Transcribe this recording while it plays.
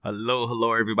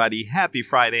Hello, everybody. Happy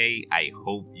Friday. I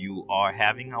hope you are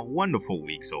having a wonderful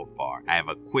week so far. I have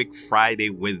a quick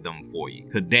Friday wisdom for you.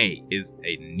 Today is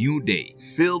a new day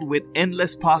filled with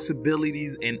endless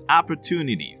possibilities and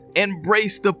opportunities.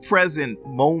 Embrace the present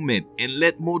moment and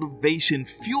let motivation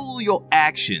fuel your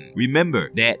action.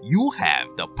 Remember that you have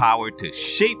the power to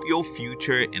shape your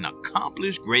future and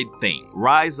accomplish great things.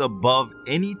 Rise above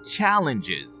any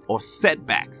challenges or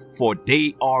setbacks, for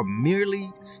they are merely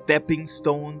stepping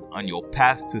stones on your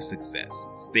path to success.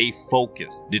 Stay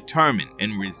focused, determined,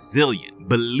 and resilient.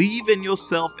 Believe in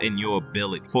yourself and your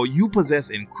ability, for you possess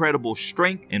incredible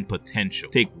strength and potential.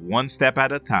 Take one step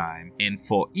at a time, and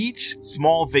for each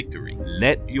small victory,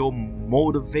 let your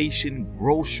motivation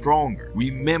grow stronger.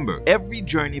 Remember, every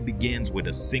journey begins with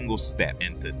a single step,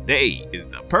 and today is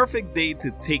the perfect day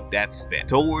to take that step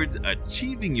towards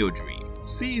achieving your dreams.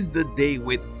 Seize the day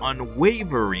with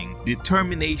unwavering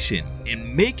determination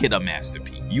and make it a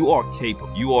masterpiece. You are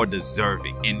capable, you are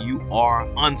deserving, and you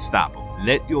are unstoppable.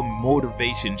 Let your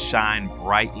motivation shine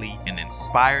brightly and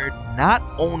inspire not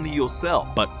only yourself,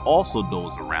 but also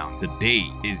those around.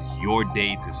 Today is your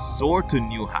day to soar to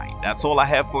new heights. That's all I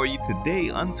have for you today.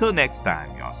 Until next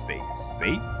time, y'all stay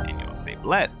safe and y'all stay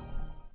blessed.